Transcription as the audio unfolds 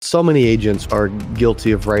So many agents are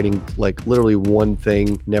guilty of writing like literally one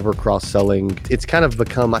thing, never cross-selling. It's kind of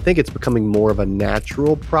become, I think it's becoming more of a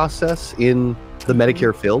natural process in the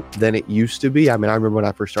Medicare field than it used to be. I mean, I remember when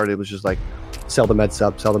I first started, it was just like, sell the med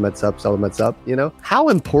sup, sell the med sup, sell the med sup, you know? How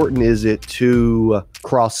important is it to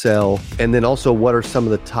cross-sell? And then also, what are some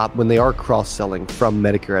of the top, when they are cross-selling from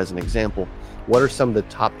Medicare as an example, what are some of the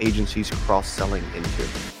top agencies cross-selling into?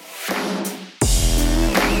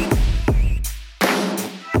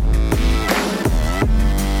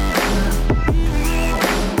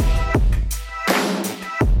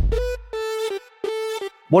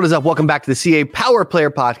 What is up? Welcome back to the CA Power Player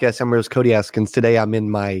Podcast. I'm your host, Cody Askins. Today, I'm in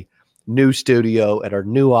my new studio at our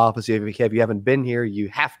new office. If you haven't been here, you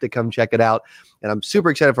have to come check it out. And I'm super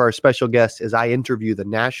excited for our special guest as I interview the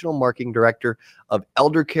National Marketing Director of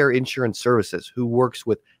Elder Care Insurance Services, who works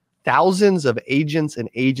with thousands of agents and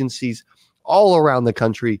agencies all around the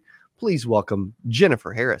country. Please welcome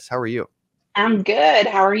Jennifer Harris. How are you? I'm good.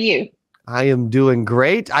 How are you? I am doing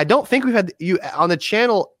great. I don't think we've had you on the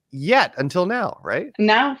channel yet until now, right?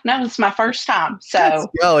 No, it's my first time. So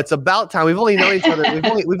it's about time. We've only known each other.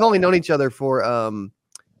 We've only known each other for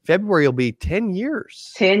February will be 10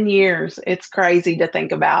 years. 10 years. It's crazy to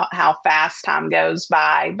think about how fast time goes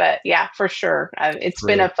by, but yeah, for sure. It's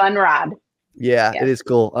been a fun ride. Yeah, it is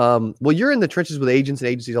cool. Well, you're in the trenches with agents and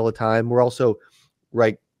agencies all the time. We're also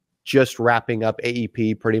just wrapping up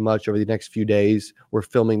AEP pretty much over the next few days. We're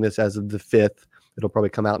filming this as of the 5th. It'll probably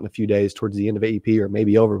come out in a few days towards the end of AEP or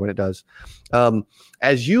maybe over when it does.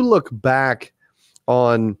 As you look back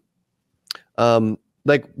on how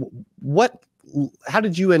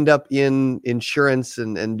did you end up in insurance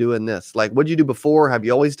and doing this? Like, what did you do before? Have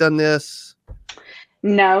you always done this?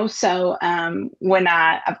 No. So when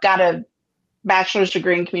I've got a bachelor's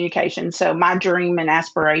degree in communication. So my dream and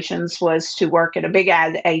aspirations was to work at a big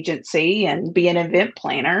ad agency and be an event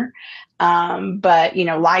planner. But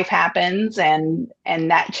life happens and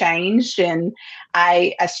that changed. And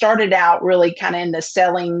I started out really kind of in the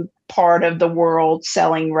selling part of the world,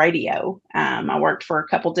 selling radio. I worked for a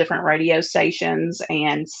couple different radio stations,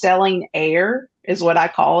 and selling air is what I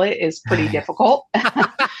call it, is pretty difficult.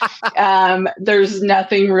 There's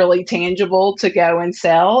nothing really tangible to go and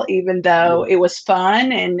sell, even though it was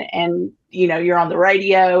fun and you're on the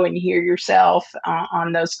radio and you hear yourself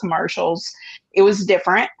on those commercials. It was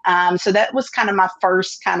different. So that was kind of my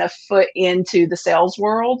first kind of foot into the sales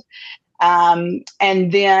world. And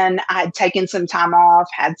then I had taken some time off,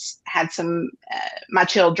 had some, my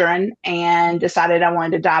children, and decided I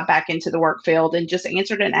wanted to dive back into the work field, and just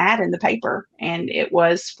answered an ad in the paper. And it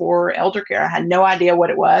was for elder care. I had no idea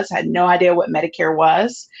what it was. I had no idea what Medicare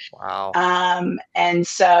was. Wow. And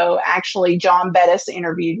so actually John Bettis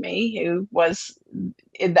interviewed me, who was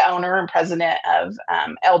the owner and president of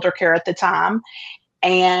Elder Care at the time.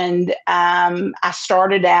 And I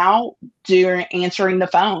started out answering the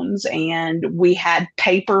phones, and we had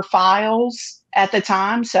paper files at the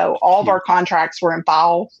time. So all of our contracts were in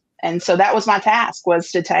files. And so that was my task,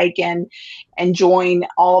 was to take and join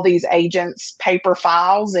all these agents' paper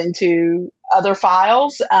files into other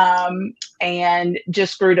files, and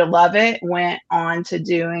just grew to love it. Went on to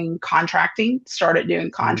doing contracting, started doing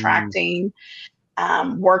contracting.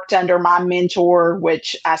 Worked under my mentor,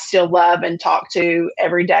 which I still love and talk to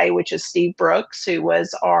every day, which is Steve Brooks, who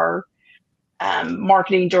was our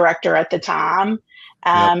marketing director at the time.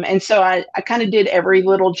 And so I kind of did every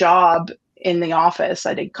little job in the office.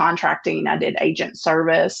 I did contracting, I did agent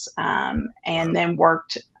service, and then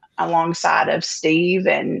worked alongside of Steve.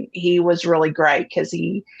 And he was really great because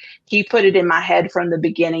he put it in my head from the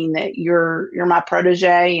beginning that you're my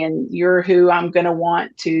protege and you're who I'm going to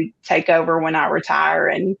want to take over when I retire.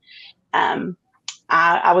 And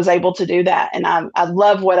I was able to do that. And I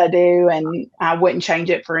love what I do, and I wouldn't change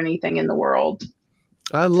it for anything in the world.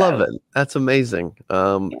 I love it. That's amazing.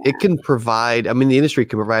 It can provide, the industry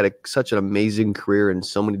can provide such an amazing career in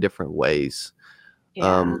so many different ways.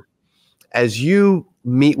 Yeah. As you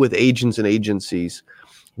meet with agents and agencies,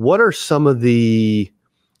 what are some of the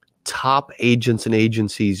top agents and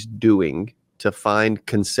agencies doing to find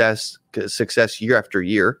success year after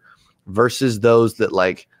year versus those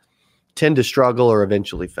that tend to struggle or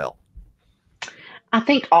eventually fail? I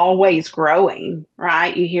think always growing,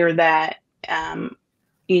 right? You hear that,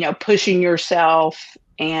 pushing yourself.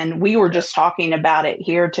 And we were just talking about it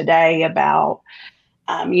here today about,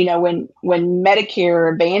 when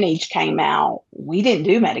Medicare Advantage came out, we didn't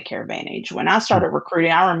do Medicare Advantage. When I started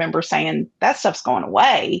recruiting, I remember saying that stuff's going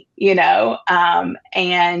away,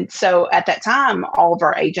 and so at that time, all of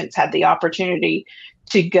our agents had the opportunity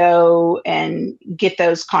to go and get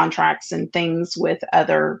those contracts and things with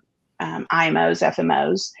other IMOs,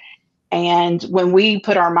 FMOs. And when we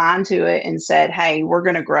put our mind to it and said, hey, we're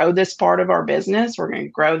going to grow this part of our business, we're going to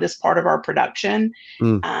grow this part of our production,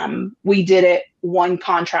 we did it one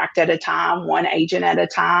contract at a time, one agent at a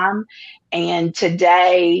time. And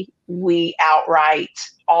today we outright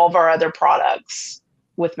all of our other products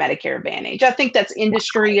with Medicare Advantage. I think that's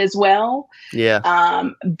industry as well. Yeah.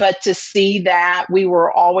 But to see that we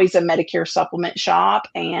were always a Medicare supplement shop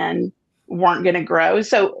and weren't going to grow.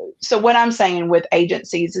 So what I'm saying with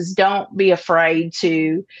agencies is don't be afraid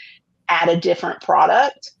to add a different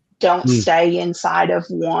product. Don't stay inside of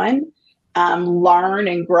one. Learn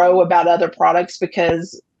and grow about other products,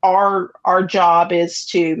 because our job is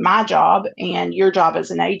my job and your job as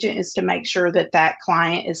an agent is to make sure that that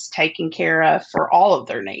client is taken care of for all of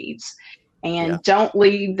their needs. And don't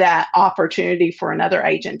leave that opportunity for another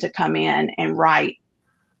agent to come in and write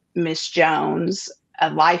Miss Jones a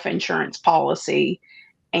life insurance policy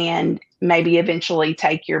and maybe eventually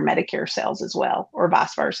take your Medicare sales as well, or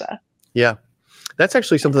vice versa. Yeah. That's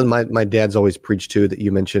actually something my dad's always preached to, that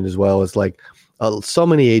you mentioned as well, is like so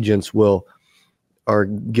many agents are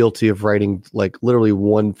guilty of writing like literally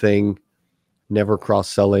one thing, never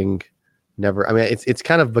cross-selling, never. I mean, it's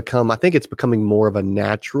kind of become, I think it's becoming more of a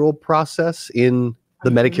natural process in the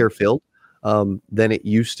Medicare field than it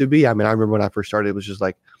used to be. I mean, I remember when I first started, it was just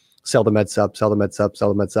like, sell the med sup, sell the med sup, sell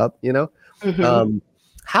the med sup, you know?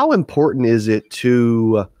 How important is it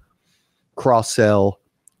to cross-sell?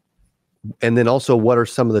 And then also, what are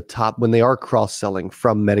some of the top, when they are cross-selling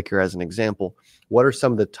from Medicare as an example, what are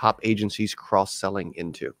some of the top agencies cross-selling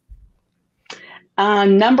into?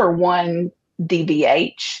 Number one,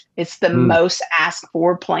 DVH. It's the most asked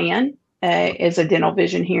for plan is a dental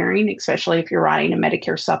vision hearing, especially if you're writing a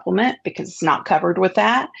Medicare supplement, because it's not covered with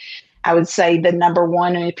that. I would say the number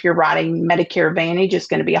one, if you're writing Medicare Advantage, is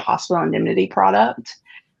going to be a hospital indemnity product.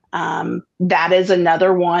 That is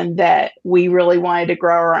another one that we really wanted to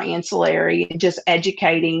grow our ancillary, just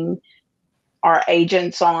educating our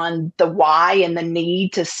agents on the why and the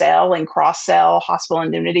need to sell and cross-sell hospital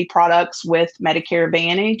indemnity products with Medicare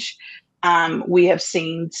Advantage. We have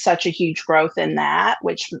seen such a huge growth in that,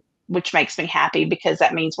 which makes me happy, because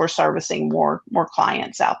that means we're servicing more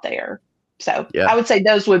clients out there. So I would say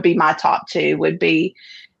those would be my top two, would be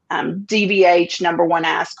DVH, number one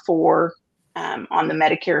ask for on the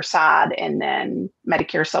Medicare side, and then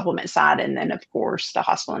Medicare supplement side, and then, of course, the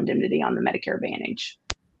hospital indemnity on the Medicare Advantage.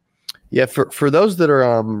 Yeah, for those that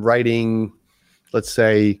are writing, let's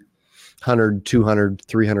say, 100, 200,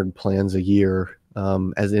 300 plans a year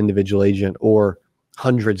as an individual agent, or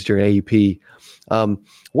hundreds during AEP,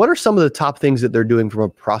 what are some of the top things that they're doing from a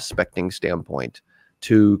prospecting standpoint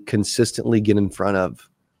to consistently get in front of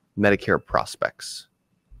Medicare prospects?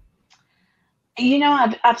 You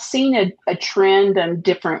know, I've seen a trend on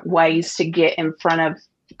different ways to get in front of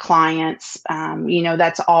clients.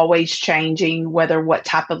 That's always changing, what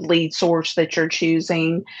type of lead source that you're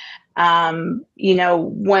choosing. One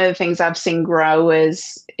of the things I've seen grow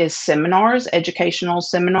is seminars, educational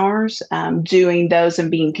seminars, doing those and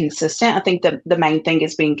being consistent. I think the main thing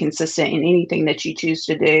is being consistent in anything that you choose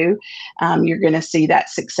to do. You're going to see that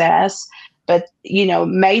success. But,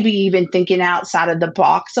 maybe even thinking outside of the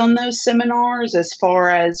box on those seminars, as far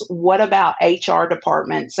as what about HR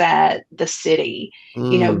departments at the city,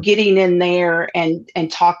 getting in there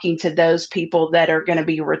and talking to those people that are going to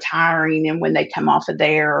be retiring. And when they come off of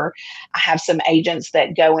there, I have some agents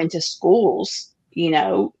that go into schools,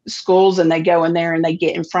 and they go in there and they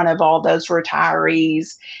get in front of all those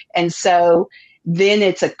retirees. And so then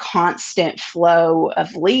it's a constant flow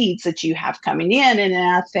of leads that you have coming in. And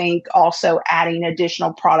then I think also adding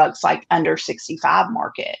additional products like under 65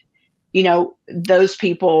 market, those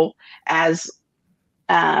people, as,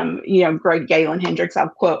 great Galen Hendricks, I'll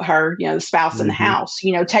quote her, the spouse in the house,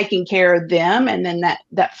 taking care of them, and then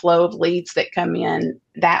that flow of leads that come in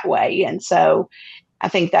that way. And so I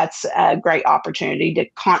think that's a great opportunity to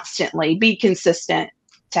constantly be consistent,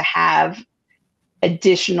 to have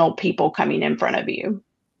additional people coming in front of you.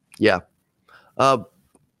 Yeah. I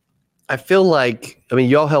feel like,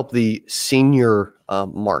 y'all help the senior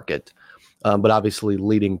market, but obviously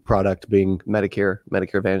leading product being Medicare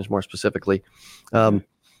Advantage more specifically.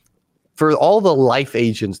 For all the life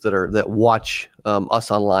agents that watch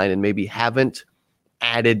us online and maybe haven't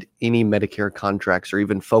added any Medicare contracts or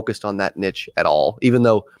even focused on that niche at all, even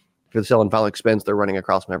though if they're selling final expense, they're running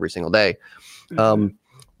across them every single day.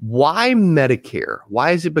 Why Medicare? Why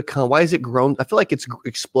has it grown? I feel like it's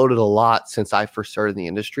exploded a lot since I first started in the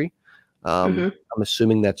industry. I'm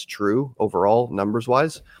assuming that's true overall, numbers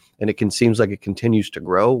wise. and seems like it continues to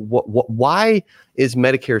grow. Why is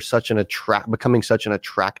Medicare becoming such an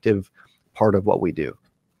attractive part of what we do?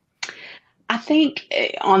 I think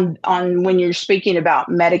on when you're speaking about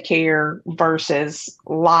Medicare versus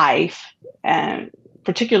life, and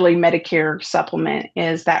particularly Medicare supplement,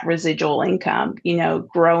 is that residual income.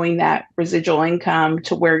 Growing that residual income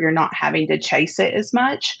to where you're not having to chase it as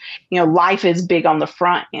much. Life is big on the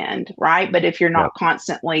front end, right? But if you're not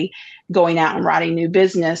constantly going out and writing new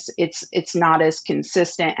business, it's not as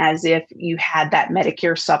consistent as if you had that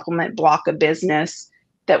Medicare supplement block of business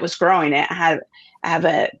that was growing it. I have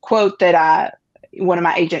a quote that one of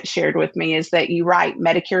my agents shared with me, is that you write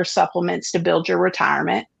Medicare supplements to build your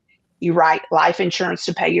retirement, you write life insurance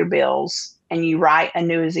to pay your bills, and you write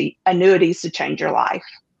annuities to change your life.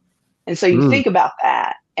 And so you think about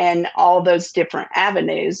that and all those different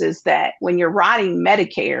avenues, is that when you're writing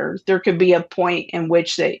Medicare, there could be a point in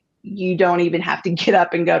which that you don't even have to get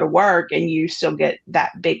up and go to work, and you still get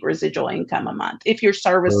that big residual income a month if you're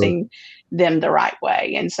servicing them the right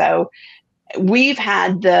way. And so we've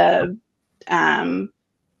had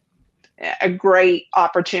a great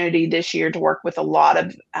opportunity this year to work with a lot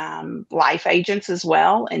of life agents as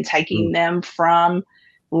well, and taking them from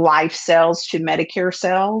life sales to Medicare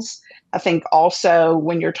sales. I think also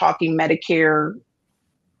when you're talking Medicare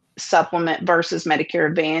supplement versus Medicare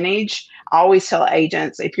Advantage, I always tell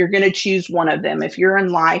agents, if you're going to choose one of them, if you're in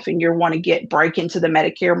life and you want to break into the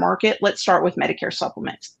Medicare market, let's start with Medicare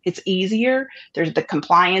supplements. It's easier. The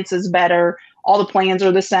compliance is better. All the plans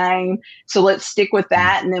are the same. So let's stick with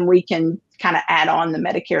that. And then we can kind of add on the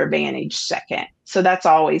Medicare Advantage second. So that's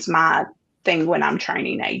always my thing when I'm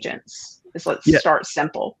training agents, is let's start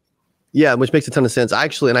simple. Yeah. Which makes a ton of sense. I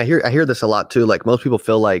hear this a lot too. Like, most people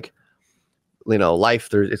feel like,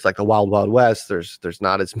 life, it's like the wild, wild west. There's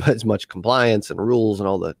not as much compliance and rules and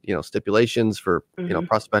all the, stipulations for,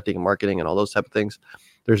 prospecting and marketing and all those type of things.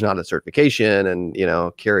 There's not a certification and,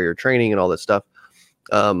 carrier training and all this stuff.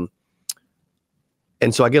 And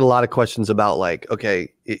so I get a lot of questions about, like,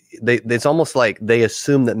 okay, it's almost like they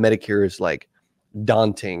assume that Medicare is like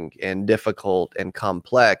daunting and difficult and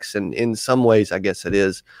complex. And in some ways, I guess it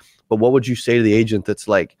is. But what would you say to the agent that's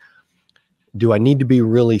like, do I need to be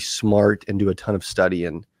really smart and do a ton of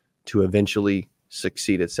studying to eventually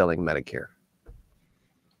succeed at selling Medicare?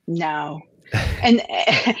 No. And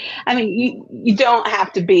I mean, you don't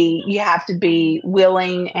have to be, you have to be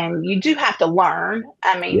willing, and you do have to learn.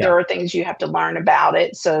 I mean, there are things you have to learn about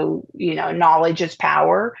it. So, knowledge is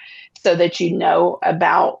power, so that you know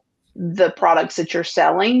about the products that you're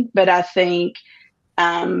selling. But I think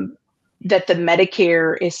that the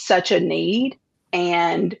Medicare is such a need.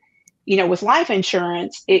 And with life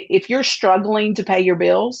insurance, if you're struggling to pay your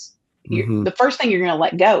bills, the first thing you're going to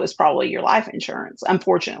let go is probably your life insurance,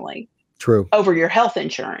 unfortunately. True. Over your health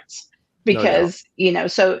insurance, because,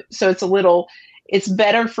 so it's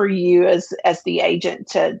better for you as the agent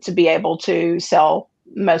to be able to sell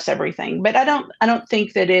most everything. But I don't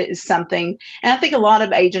think that it is something, and I think a lot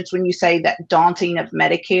of agents, when you say that daunting of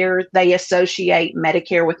Medicare, they associate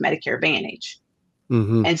Medicare with Medicare Advantage.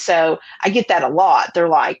 And so I get that a lot. They're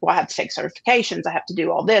like, well, I have to take certifications. I have to do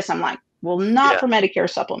all this. I'm like, well, not for Medicare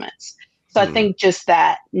supplements. So I think just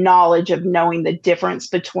that knowledge of knowing the difference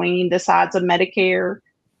between the sides of Medicare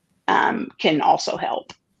can also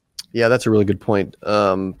help. Yeah, that's a really good point.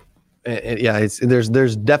 There's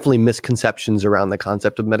definitely misconceptions around the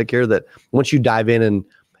concept of Medicare, that once you dive in, and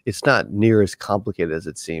it's not near as complicated as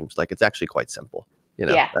it seems. Like, it's actually quite simple.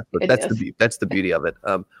 That's the beauty of it.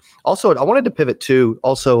 Also, I wanted to pivot to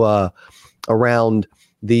around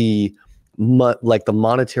the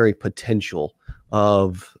monetary potential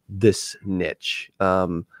of this niche.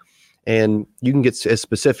 And you can get as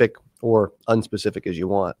specific or unspecific as you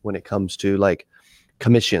want when it comes to like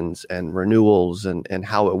commissions and renewals and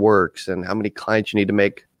how it works and how many clients you need to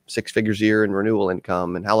make 6 figures a year in renewal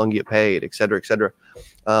income and how long you get paid, et cetera, et cetera.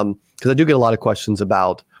 Because I do get a lot of questions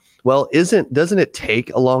about, well, doesn't it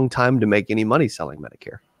take a long time to make any money selling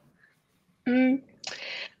Medicare?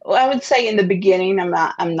 Well, I would say in the beginning,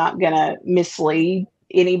 I'm not going to mislead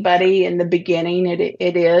anybody. In the beginning,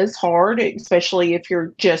 it is hard, especially if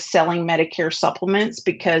you're just selling Medicare supplements,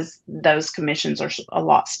 because those commissions are a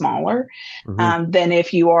lot smaller than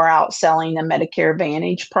if you are out selling a Medicare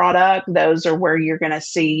Advantage product. Those are where you're going to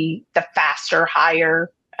see the faster,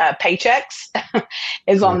 higher paychecks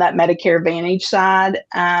is on that Medicare Advantage side.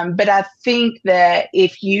 But I think that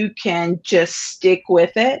if you can just stick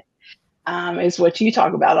with it, is what you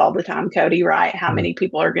talk about all the time, Cody, right? How many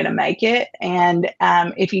people are going to make it? And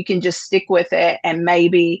if you can just stick with it, and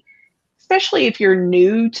maybe, especially if you're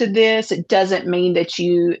new to this, it doesn't mean that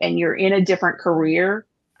you're in a different career.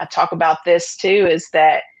 I talk about this too, is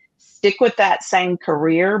that stick with that same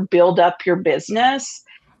career, build up your business,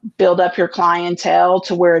 build up your clientele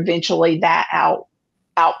to where eventually that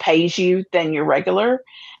outpays you than your regular.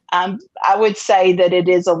 I would say that it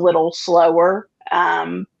is a little slower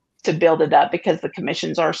to build it up because the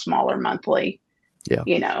commissions are smaller monthly. Yeah.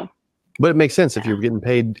 You know, but it makes sense if you're getting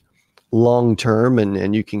paid long term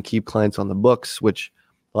and you can keep clients on the books, which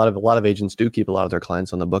a lot of agents do keep a lot of their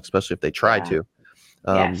clients on the books, especially if they try to.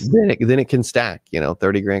 Yes. Then it can stack.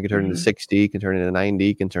 30 grand can turn into 60, can turn into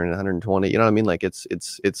 90, can turn into 120. You know what I mean? Like it's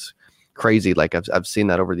crazy. Like I've seen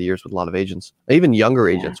that over the years with a lot of agents, even younger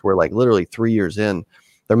agents, where like literally 3 years in,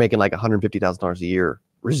 they're making like $150,000 a year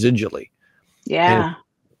residually. Yeah.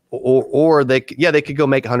 Or they could go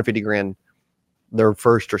make 150 grand their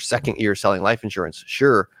first or second year selling life insurance.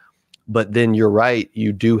 Sure. But then you're right.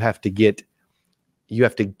 You have to get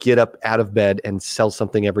up out of bed and sell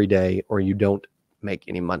something every day, or you don't make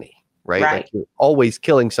any money. Right. Like you're always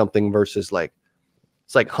killing something versus like,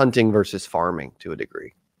 it's like hunting versus farming to a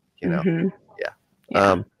degree, Mm-hmm.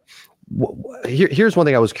 Yeah. Here's one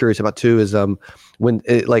thing I was curious about too, is I'll think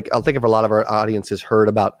if a lot of our audience has heard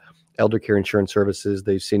about Elder Care Insurance Services,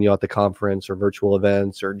 they've seen you at the conference or virtual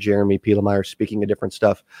events, or Jeremy Pielemeyer speaking of different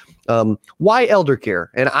stuff. Why Elder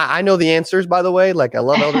Care? And I know the answers, by the way. Like I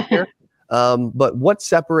love Elder Care, but what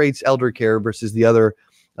separates Elder Care versus the other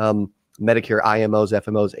Medicare IMOs,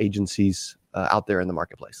 FMOs, agencies out there in the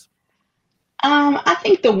marketplace? I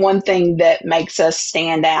think the one thing that makes us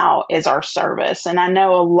stand out is our service. And I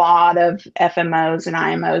know a lot of FMOs and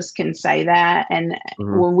IMOs can say that. And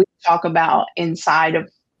when we talk about inside of,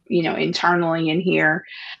 internally in here,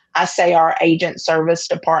 I say our agent service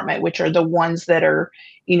department, which are the ones that are,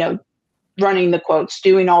 running the quotes,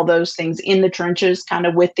 doing all those things in the trenches, kind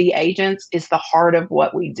of with the agents, is the heart of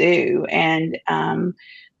what we do. And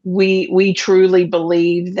we truly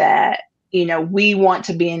believe that, we want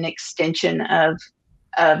to be an extension of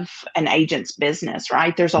an agent's business,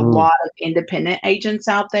 right? There's a lot of independent agents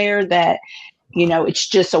out there that, it's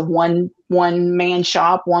just a one man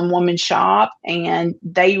shop, one woman shop, and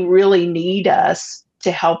they really need us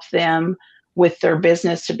to help them with their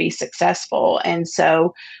business to be successful. And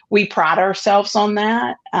so we pride ourselves on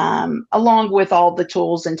that, along with all the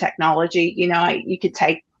tools and technology. You could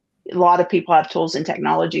take, a lot of people have tools and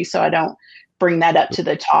technology, so I don't bring that up to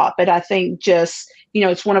the top. But I think just,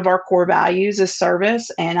 it's one of our core values is service.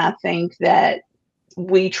 And I think that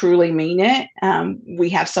we truly mean it. We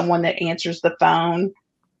have someone that answers the phone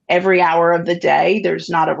every hour of the day. There's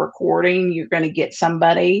not a recording. You're going to get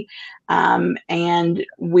somebody. And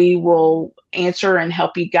we will answer and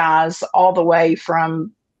help you guys all the way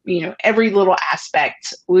from, every little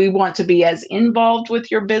aspect. We want to be as involved with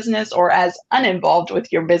your business or as uninvolved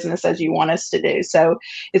with your business as you want us to do. So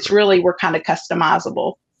it's really, we're kind of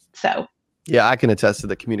customizable. So. Yeah, I can attest to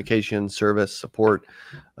the communication, service, support.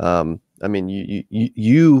 I mean,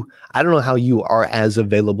 you, I don't know how you are as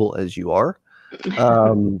available as you are,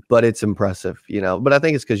 but it's impressive, but I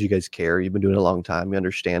think it's because you guys care. You've been doing it a long time. You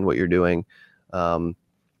understand what you're doing. And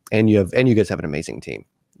you guys have an amazing team,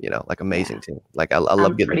 amazing team. Like I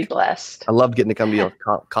love getting pretty blessed. I loved getting to come to your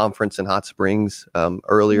conference in Hot Springs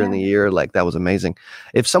earlier in the year. Like that was amazing.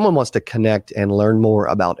 If someone wants to connect and learn more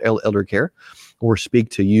about Elder Care or speak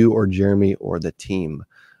to you or Jeremy or the team,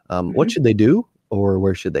 what should they do or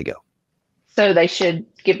where should they go? So they should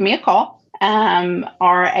give me a call.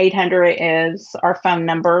 Our 800 is our phone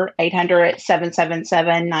number,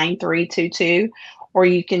 800-777-9322, or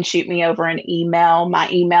you can shoot me over an email.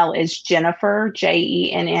 My email is Jennifer,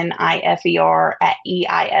 JENNIFER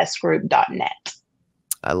 @eisgroup.net.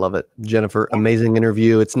 I love it. Jennifer, amazing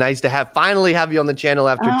interview. It's nice to finally have you on the channel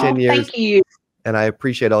after 10 years. Thank you. And I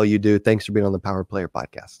appreciate all you do. Thanks for being on the Power Player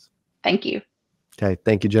podcast. Thank you. Okay.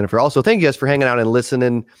 Thank you, Jennifer. Also, thank you guys for hanging out and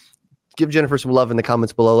listening. Give Jennifer some love in the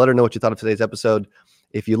comments below. Let her know what you thought of today's episode.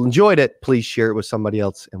 If you enjoyed it, please share it with somebody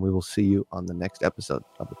else, and we will see you on the next episode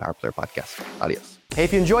of the Power Player podcast. Adios. Hey,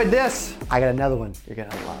 if you enjoyed this, I got another one you're going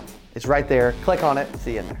to love. It's right there. Click on it.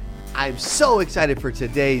 See you in there. I'm so excited for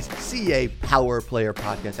today's CA Power Player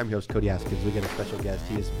podcast. I'm your host, Cody Askins. We got a special guest.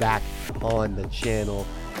 He is back on the channel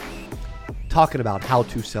talking about how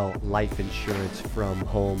to sell life insurance from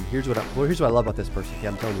home. Here's what I love about this person. Yeah,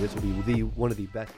 I'm telling you, this will be one of the best.